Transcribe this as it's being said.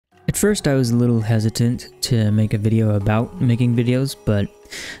first I was a little hesitant to make a video about making videos, but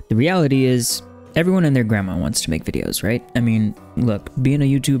the reality is everyone and their grandma wants to make videos, right? I mean, look, being a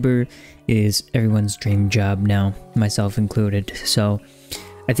YouTuber is everyone's dream job now, myself included. So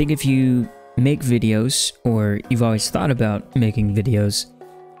I think if you make videos, or you've always thought about making videos,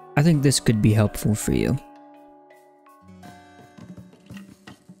 I think this could be helpful for you.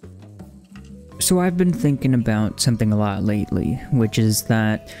 So I've been thinking about something a lot lately, which is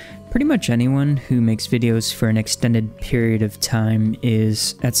that pretty much anyone who makes videos for an extended period of time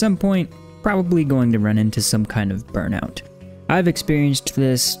is, at some point, probably going to run into some kind of burnout. I've experienced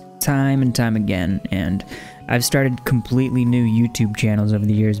this time and time again, and I've started completely new YouTube channels over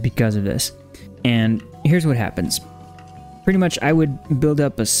the years because of this. And here's what happens. Pretty much I would build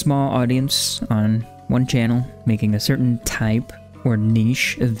up a small audience on one channel, making a certain type or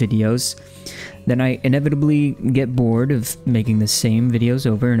niche of videos. Then I inevitably get bored of making the same videos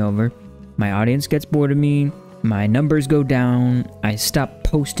over and over. My audience gets bored of me, my numbers go down, I stop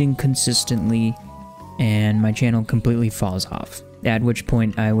posting consistently, and my channel completely falls off. At which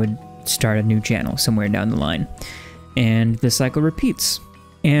point I would start a new channel somewhere down the line. And the cycle repeats.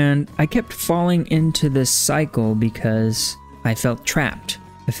 And I kept falling into this cycle because I felt trapped.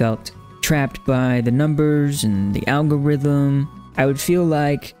 I felt trapped by the numbers and the algorithm. I would feel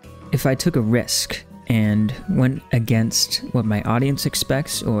like if I took a risk and went against what my audience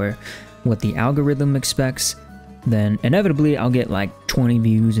expects or what the algorithm expects, then inevitably I'll get like 20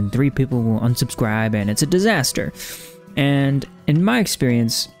 views and 3 people will unsubscribe and it's a disaster. And in my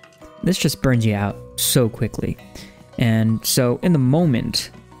experience, this just burns you out so quickly. And so in the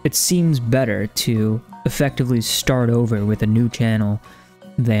moment, it seems better to effectively start over with a new channel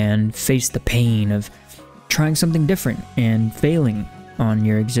than face the pain of trying something different and failing on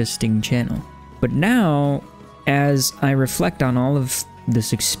your existing channel. But now, as I reflect on all of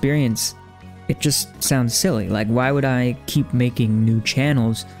this experience, it just sounds silly. Like, why would I keep making new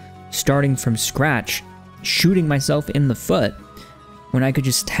channels, starting from scratch, shooting myself in the foot, when I could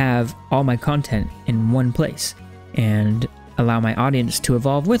just have all my content in one place and allow my audience to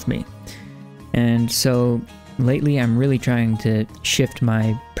evolve with me? And so lately I'm really trying to shift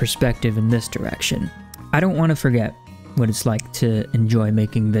my perspective in this direction. I don't want to forget what it's like to enjoy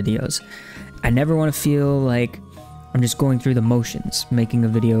making videos. I never want to feel like I'm just going through the motions, making a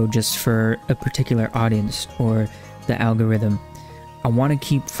video just for a particular audience or the algorithm. I want to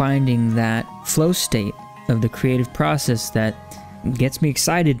keep finding that flow state of the creative process that gets me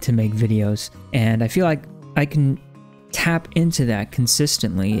excited to make videos, and I feel like I can tap into that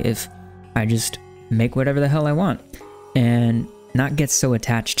consistently if I just make whatever the hell I want and not get so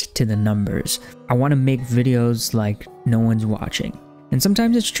attached to the numbers. I want to make videos like no one's watching. And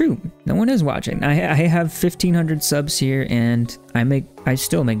sometimes it's true, no one is watching. I have 1,500 subs here and I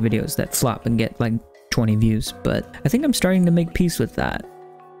still make videos that flop and get like 20 views, but I think I'm starting to make peace with that.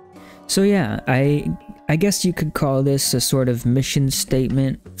 So yeah, I guess you could call this a sort of mission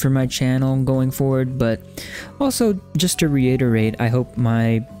statement for my channel going forward, but also just to reiterate, I hope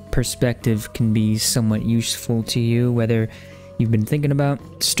my perspective can be somewhat useful to you, whether you've been thinking about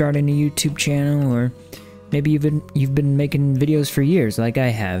starting a YouTube channel or maybe you've been making videos for years like I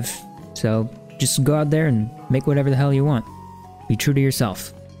have. So just go out there and make whatever the hell you want. Be true to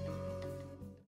yourself.